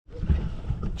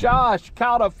Josh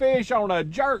caught a fish on a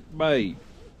jerk bait.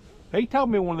 He told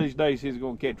me one of these days he's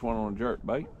gonna catch one on a jerk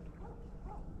bait.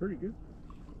 Pretty good.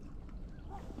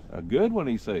 A good one,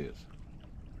 he says.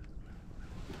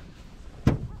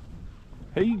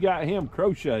 He got him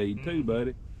crocheted too,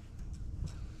 buddy.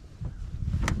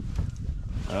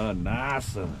 A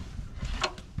nice one.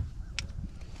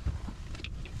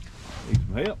 Need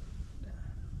some help?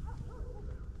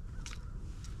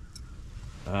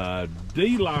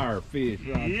 D-lyre fish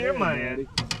right Yeah, there, man.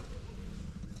 buddy.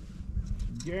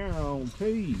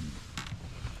 Guaranteed.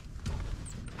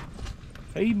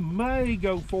 He may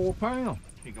go 4 pounds.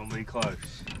 He gonna be close.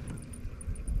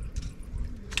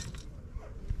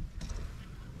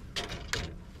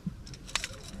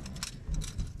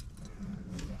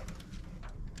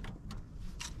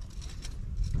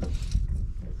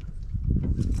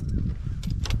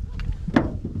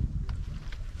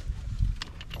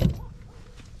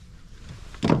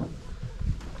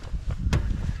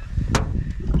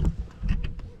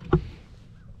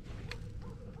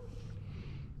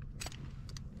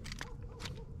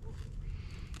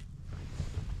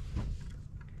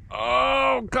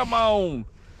 Oh, come on.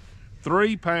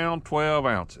 3 pounds, 12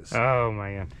 ounces. Oh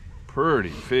man. Pretty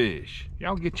fish.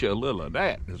 Y'all get you a little of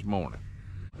that this morning.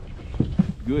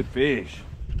 Good fish.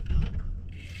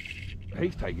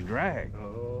 He's taking drag.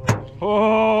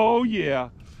 Oh yeah.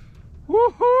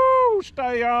 Woohoo!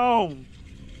 Stay on.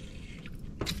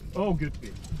 Oh, good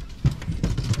fish.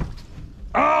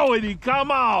 Oh, and he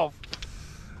come off.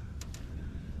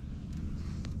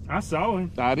 I saw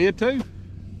him. I did too.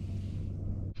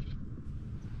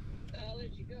 I'll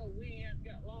let you go. We ain't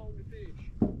got long to fish.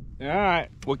 All right,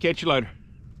 we'll catch you later.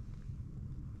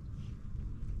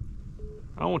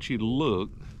 I want you to look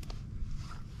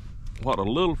what a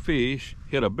little fish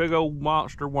hit a big old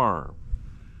monster worm.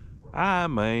 I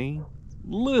mean,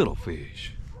 little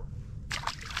fish.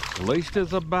 At least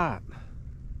it's a bite.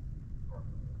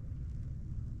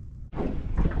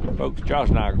 Folks, Josh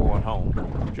and I are going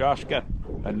home. Josh got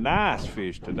a nice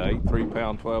fish today, 3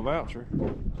 pound, 12 ouncer.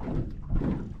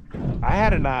 I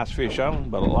had a nice fish on,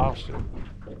 but I lost it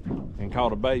and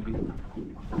caught a baby.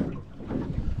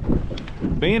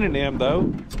 Ben and them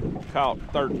though caught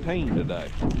 13 today.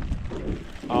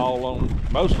 All on,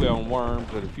 mostly on worms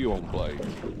and a few on blades.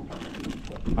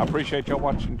 I appreciate y'all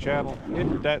watching the channel.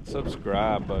 Hit that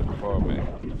subscribe button for me.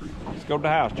 Let's go to the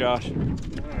house, Josh.